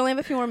 We only have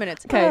a few more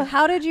minutes. Okay.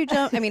 How did you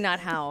jump? I mean, not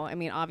how. I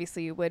mean,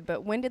 obviously you would,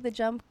 but when did the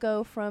jump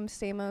go from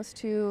Stamos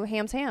to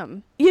Ham's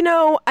Ham?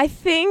 I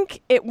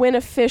think it went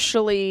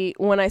officially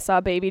when I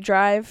saw Baby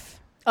Drive.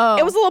 Oh,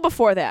 It was a little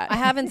before that. I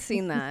haven't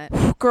seen that.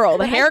 Girl,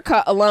 the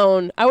haircut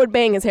alone, I would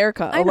bang his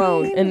haircut I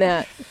alone mean, in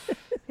that.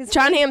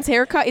 John Hamm's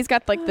haircut, he's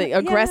got like the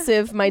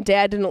aggressive, my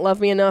dad didn't love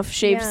me enough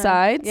shaved Yeah.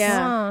 sides.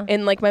 Yeah.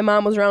 And like my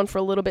mom was around for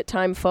a little bit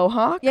time faux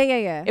hawk.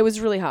 Yeah. It was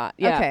really hot.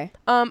 Yeah. Okay.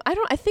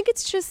 I think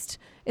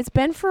it's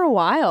been for a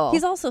while.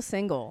 He's also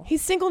single.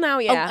 He's single now, Oh,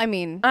 yeah. I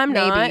mean, I'm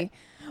maybe.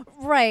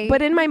 Right.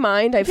 But in my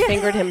mind, I've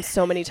fingered him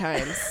so many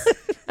times.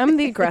 I'm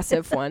the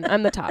aggressive one.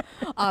 I'm the top.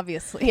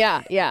 obviously.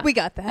 Yeah. We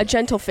got that. A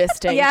gentle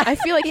fisting. Yeah. I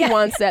feel like he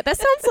wants that. That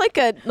sounds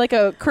like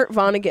a Kurt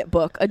Vonnegut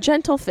book. A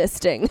gentle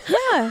fisting.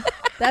 Yeah.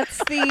 That's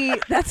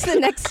the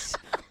next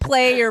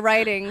play you're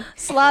writing.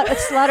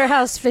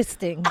 Slaughterhouse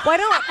fisting. Why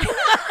don't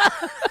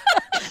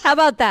How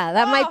about that?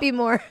 That might be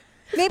more.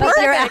 maybe Up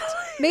your that's,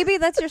 maybe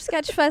that's your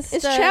Sketchfest.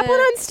 Is Chaplin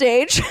on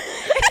stage?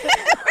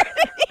 Where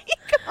did he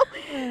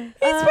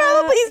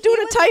go? He's doing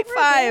a tight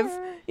five.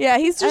 Yeah,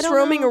 he's just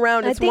roaming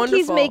around. It's I think wonderful.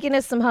 he's making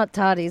us some hot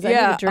toddies. I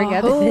Yeah. need a drink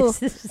Oh. after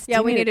this.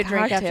 Yeah, we Need need a a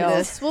drink after cocktail.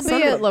 this. We'll Son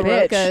be of at a La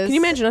bitch. Roca's. Can you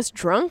imagine us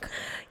drunk?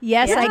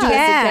 Yes, I Do this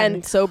can.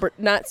 again, sober,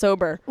 not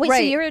sober. Wait, so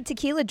Right. you're a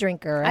tequila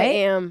drinker, right? I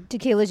am.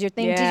 Tequila's your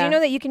thing. Did Yeah. you know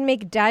that you can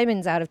make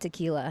diamonds out of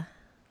tequila?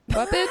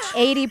 What, bitch?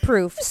 80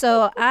 proof.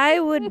 So I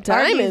would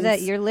argue Diamonds?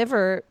 that your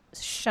liver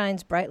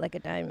shines bright like a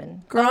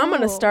diamond. Girl, I'm Oh.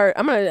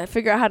 gonna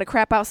figure out how to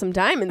crap out some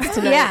diamonds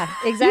tonight. Yeah,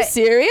 You exactly.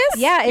 serious?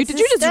 Yeah, Did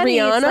you just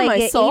Rihanna like my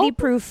a soul?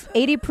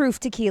 80 proof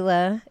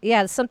tequila.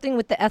 Yeah, something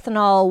with the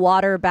ethanol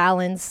water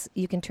balance.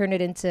 You can turn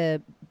it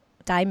into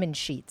diamond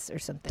sheets or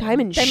something.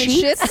 Diamond Diamond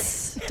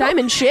sheets?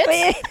 Diamond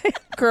shits?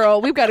 Girl,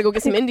 we've got to go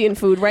get some Indian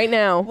food right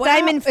now. Wow,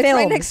 Diamond it's films.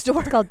 right next door.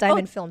 It's called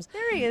diamond films.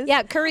 There he is.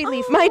 Yeah, curry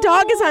leaf. My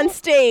dog is on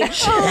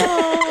stage.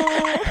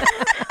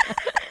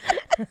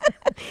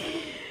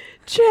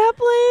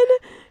 Chaplin,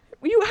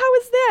 how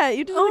was that?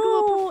 You did like a little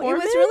Oh, it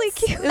performance. was really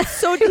cute. It's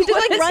so He did,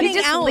 like, he running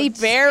just out. leaped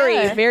very,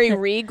 Yeah. very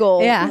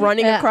regal. Yeah,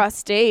 running yeah. across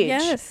stage.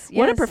 Yes,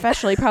 What a yes.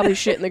 professional. He probably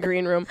shit in the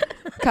green room.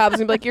 Cobb's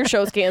gonna be like, your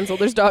show's canceled.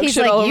 There's dog He's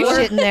shit like, all you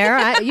over. shit in there.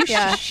 You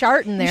Yeah.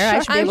 shart in there. I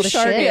should be I'm able to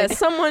sure, shit. yeah,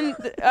 someone.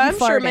 I'm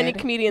sure many farted.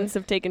 comedians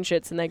have taken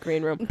shits in that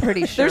green room. I'm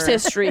pretty sure. There's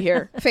history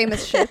here.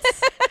 Famous shits.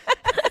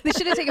 They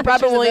should have taken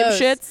Robin pictures Williams of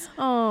those. shits.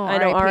 Oh, I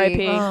know,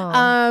 R.I.P.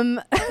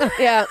 Oh.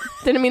 Yeah,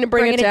 didn't mean to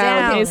bring it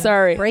down. Hey,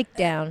 sorry.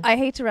 Breakdown. I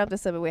hate to wrap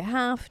this up, but we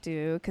have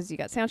to because you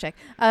got sound check.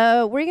 Where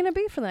are you going to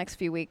be for the next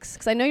few weeks?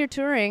 Because I know you're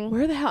touring.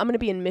 Where the hell? I'm going to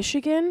be in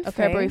Michigan, Okay.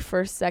 February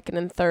 1st, 2nd,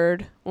 and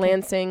 3rd.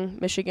 Lansing,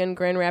 Michigan,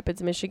 Grand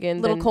Rapids,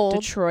 Michigan. Little then cold.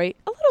 Detroit.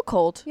 A little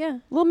cold. Yeah.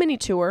 Little mini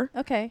tour.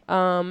 Okay.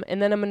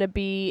 And then I'm going to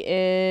be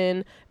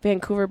in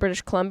Vancouver,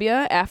 British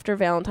Columbia after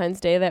Valentine's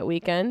Day that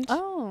weekend.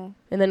 Oh,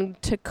 And then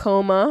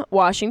Tacoma,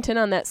 Washington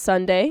on that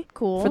Sunday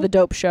cool. for the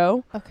Dope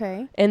Show.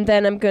 Okay. And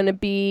then I'm going to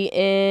be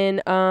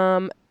in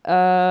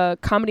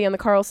Comedy on the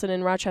Carlson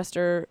in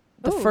Rochester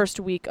the Ooh. first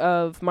week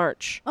of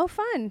March. Oh,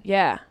 fun.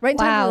 Yeah. Right in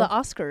time Wow. for the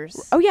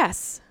Oscars. Oh,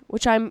 yes.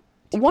 Which I'm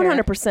Do you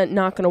 100%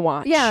 not going to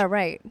watch. Yeah,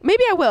 right.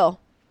 Maybe I will.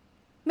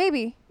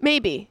 Maybe.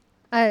 Maybe.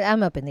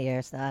 I'm up in the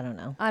air, so I don't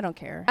know. I don't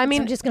care. I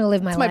mean, I'm just gonna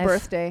live my it's life. my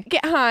birthday.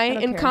 get high I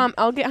don't and care.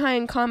 I'll get high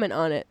and comment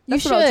on it. You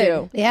That's what I'll should.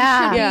 do.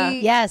 Yeah. Should Yeah. be-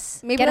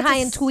 Yes. Maybe Get that's high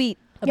a and s- tweet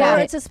Yeah, about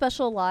it's it. a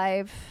special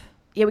live.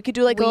 Yeah, we could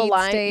do like a little Weed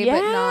line. stay, but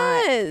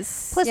not-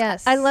 Yes. Plus,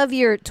 Yes. I love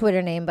your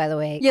Twitter name, by the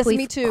way. Yes,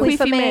 me too. Queefa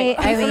Queefy May. May.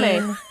 I Queefa May.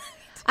 mean,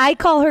 I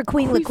call her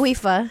Queen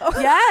Laqueefa.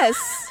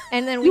 Yes.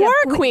 And then You we have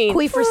are a queen.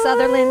 Queefer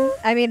Sutherland.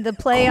 I mean, the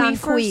play on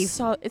Queefer,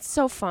 queef. it's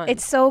so fun.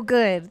 It's so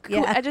good.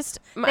 Yeah. I just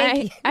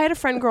Thank you. I had a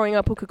friend growing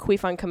up who could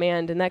queef on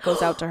command, and that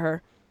goes out to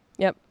her.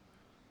 Yep.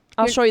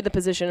 I'll You're- show you the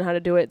position and how to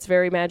do it. It's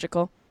very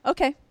magical.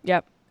 Okay.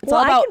 Yep. It's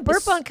Well, all about I can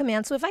burp on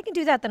command, so if I can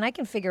do that, then I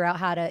can figure out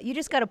how to. You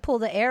just got to pull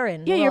the air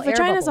in. Yeah, a your little air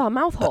vagina's bubble. all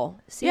mouth hole.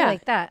 See, yeah,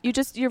 like that.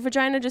 your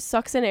vagina just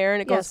sucks in air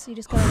and it Yes, goes. you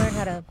just got to learn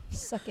how to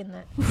suck in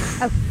that.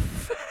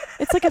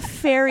 It's like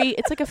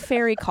a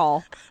fairy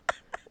call.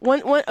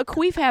 When a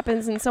queef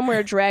happens and somewhere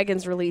a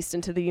dragon's released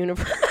into the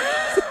universe.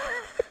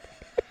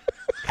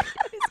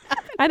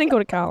 I didn't go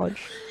to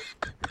college.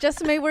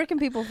 Jessica May, where can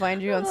people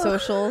find you on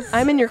socials?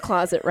 I'm in your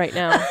closet right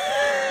now.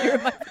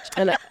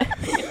 And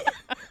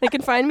they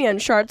can find me on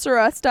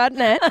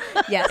shartsorus.net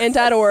yes. and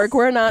 .org.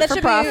 We're not That for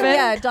should profit. be,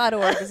 yeah,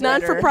 .org is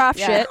Non better. for profit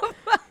Yeah. shit.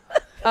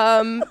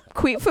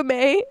 Queefa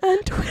May on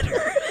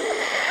Twitter.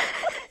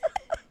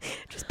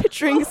 Just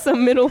picturing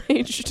some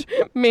middle-aged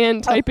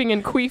man typing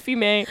in Queefy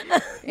May.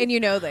 And you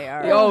know they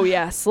are. Oh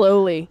yeah,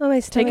 slowly. Oh, my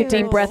Take a stomach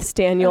deep hurts. breath,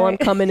 Daniel. I'm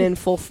coming in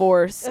full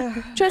force.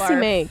 Jessie Barf.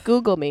 May.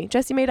 Google me.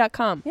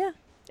 JessieMay.com. Yeah.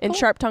 And Cool.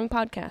 Sharp Tongue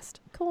Podcast.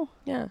 Cool.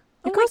 Yeah.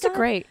 Oh You my girls are God.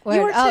 great. Word.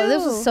 are Oh,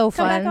 this too. was so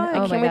Come back fun. on. I Oh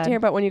can't my wait God. to hear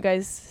about when you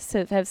guys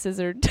have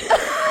scissored.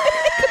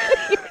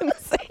 Even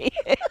say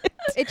it.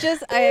 It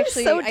just, I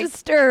actually, so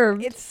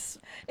disturbed. it's,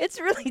 It's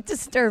really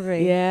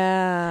disturbing.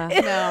 Yeah.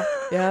 no.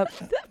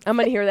 Yep. I'm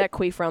gonna hear that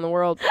queef around the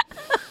world.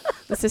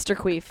 The sister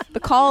queef. The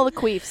call of the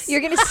queefs.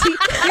 You're gonna see.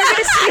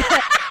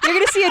 You're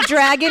gonna see a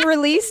dragon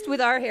released with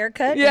our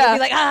haircut. Yeah. You'll be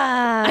like,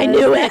 I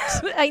knew it.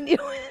 I knew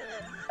it.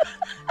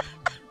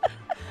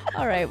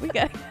 All right, we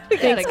gotta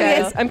Thanks, go.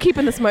 guys. I'm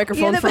keeping this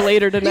microphone for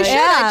later tonight. should.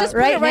 Yeah, just put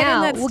right it right now.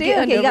 on that We'll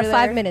stand okay, you got over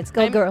 5 there. minutes.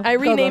 Go, girl. I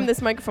Go, renamed girl.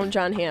 this microphone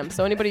John Ham,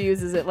 so anybody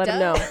uses it, let them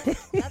know.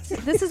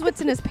 This is what's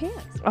in his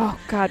pants. Oh,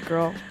 God,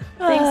 girl.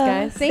 Thanks,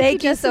 guys.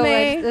 Thank you, so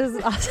Jessica. much. This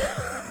is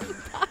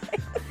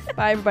awesome.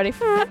 Bye, everybody.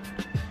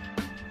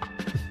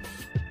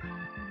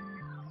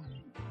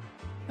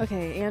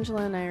 Okay,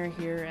 Angela and I are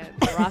here at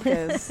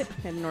Baracas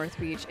in North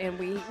Beach, and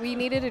we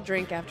needed a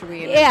drink after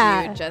we interviewed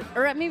Yeah.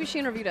 or maybe she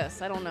interviewed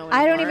us. I don't know.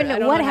 I don't anymore. even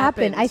know what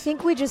happened. I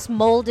think we just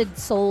molded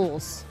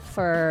souls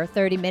for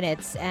 30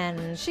 minutes,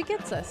 and she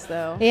gets us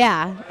though.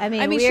 yeah, I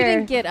mean, she we're-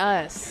 didn't get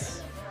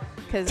us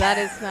because that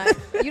is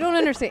not. You don't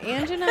understand.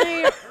 Angie and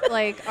I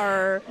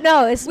are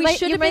No, it's we my,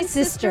 should you're have my been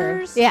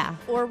sister. sisters. Yeah,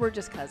 or we're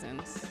just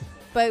cousins,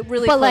 but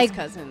really but close like,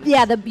 cousins.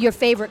 yeah, your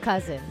favorite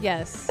cousin.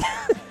 Yes.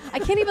 I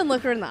can't even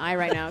look her in the eye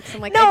right now because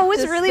I'm like, No, it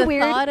was really the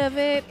weird. thought of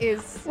it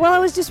is. Well, it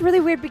was just really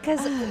weird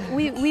because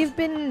we've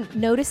been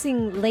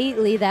noticing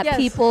lately that Yes.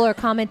 people are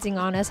commenting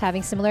on us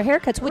having similar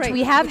haircuts, which Right,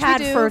 we have which we had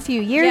do. for a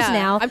few years Yeah,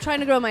 now. I'm trying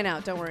to grow mine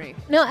out. Don't worry.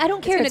 No, I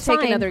don't care. gonna It's take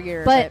fine. another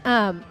year,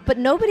 but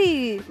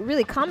nobody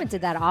really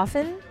commented that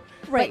often.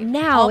 Right. But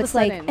now All of a it's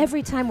like sudden.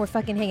 every time we're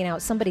fucking hanging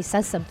out, somebody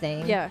says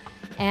something. Yeah.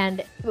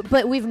 And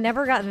but we've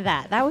never gotten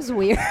that. That was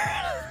weird.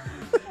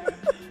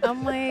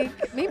 I'm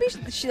like, maybe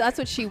that's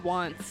what she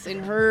wants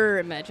in her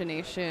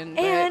imagination.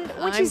 but And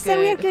when she I'm said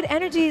we had good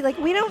energy, like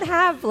we don't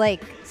have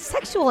like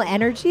sexual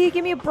energy.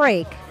 Give me a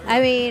break. I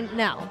mean,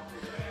 no.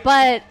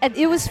 But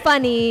it was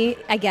funny,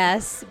 I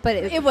guess. But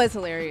It was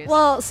hilarious.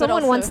 well, But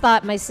someone also- once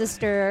thought my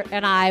sister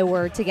and I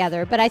were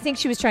together, but I think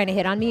she was trying to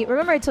hit on me.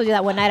 Remember I told you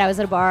that one night I was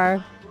at a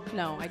bar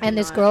No, I did and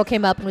this not. girl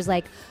came up and was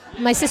like,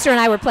 my sister and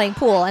I were playing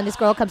pool, and this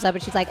girl comes up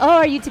and she's like, oh,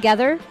 are you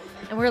together?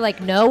 And we were like,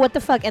 no, what the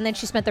fuck? And then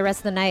she spent the rest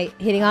of the night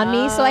hitting on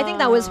me. So I think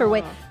that was her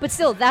way. But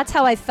still, that's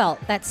how I felt.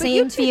 That But same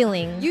you two-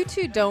 feeling. You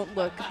two don't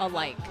look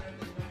alike.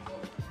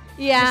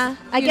 Yeah,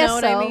 I you guess know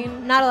what so. I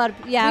mean? Not a lot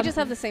of, yeah. We just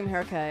have the same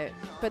haircut,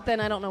 but then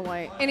I don't know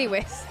why.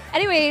 Anyways,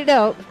 Anyway,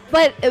 no.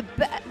 But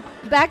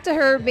back to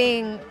her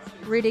being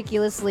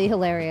ridiculously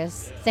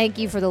hilarious. Thank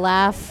you for the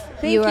laugh.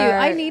 Thank you.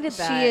 I needed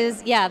that. She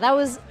is, yeah, that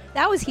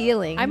was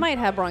healing. I might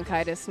have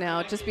bronchitis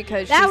now just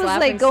because that she's was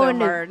laughing like going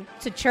so hard.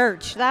 to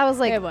church. That was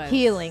like It was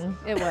healing.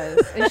 It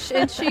was,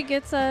 and she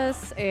gets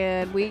us,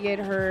 and we get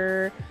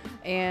her,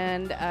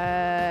 and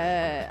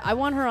I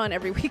want her on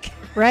every week.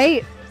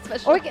 Right?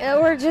 Especially,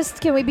 Or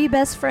just, can we be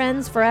best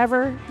friends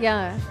forever?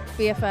 yeah,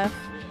 BFF.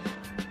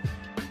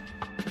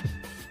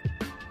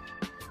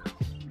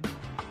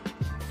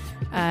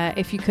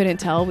 If you couldn't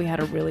tell, we had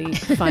a really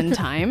fun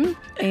time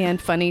and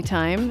funny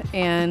time,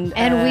 and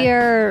We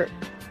are,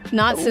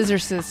 not scissor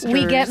sisters.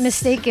 we get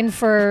mistaken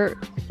for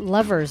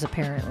lovers,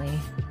 apparently.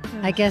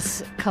 I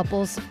guess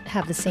couples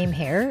have the same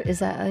hair. Is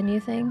that a new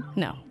thing?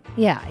 No,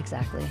 Yeah,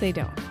 exactly. they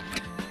don't.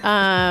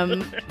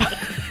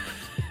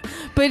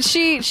 But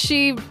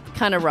she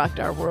kind of rocked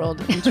our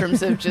world in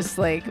terms of just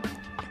like,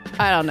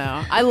 I don't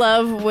know. I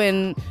love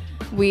when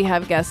we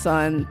have guests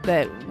on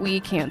that we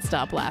can't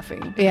stop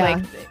laughing. Yeah.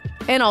 Like,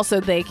 and also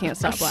they can't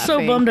I'm stop laughing.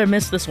 so bummed I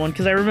missed this one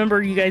because I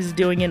remember you guys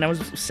doing it and I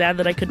was sad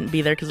that I couldn't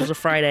be there because it was a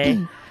Friday.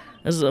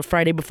 It was a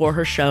Friday before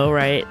her show,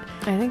 right?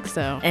 I think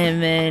so.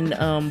 And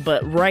then,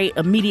 but right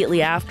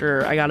immediately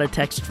after, I got a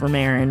text from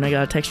Aaron. I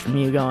got a text from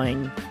you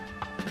going,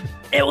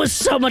 it was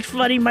so much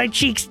funny. My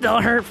cheeks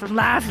still hurt from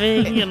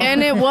laughing. You know?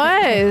 And it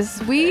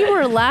was. We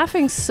were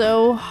laughing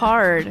so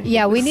hard.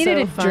 Yeah, It we was needed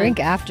so a fun. drink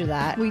after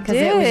that. We It was just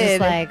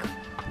did. like,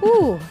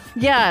 ooh,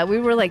 Yeah, we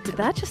were like, did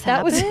that just that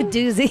happen? was a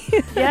doozy.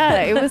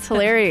 Yeah, it was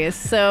hilarious.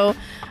 So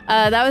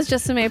that was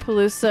Jessime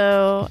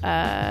Peluso,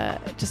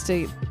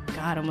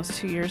 almost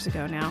 2 years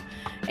ago now.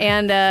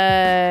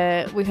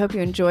 And we hope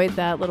you enjoyed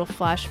that little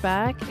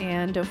flashback.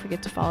 And don't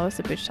forget to follow us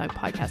at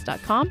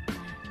bitchtalkpodcast.com,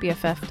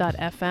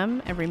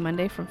 BFF.FM, every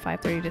Monday from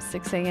 5:30 to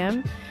 6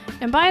 a.m.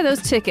 And buy those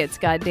tickets,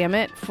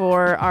 goddammit,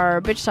 for our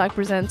Bitch Talk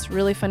Presents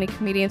Really Funny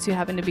Comedians Who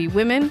Happen to Be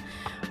Women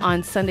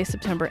on Sunday,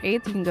 September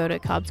 8th. You can go to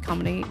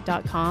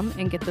cobbscomedy.com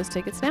and get those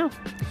tickets now.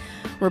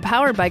 We're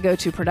powered by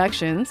GoTo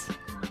Productions.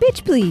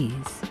 Bitch, please.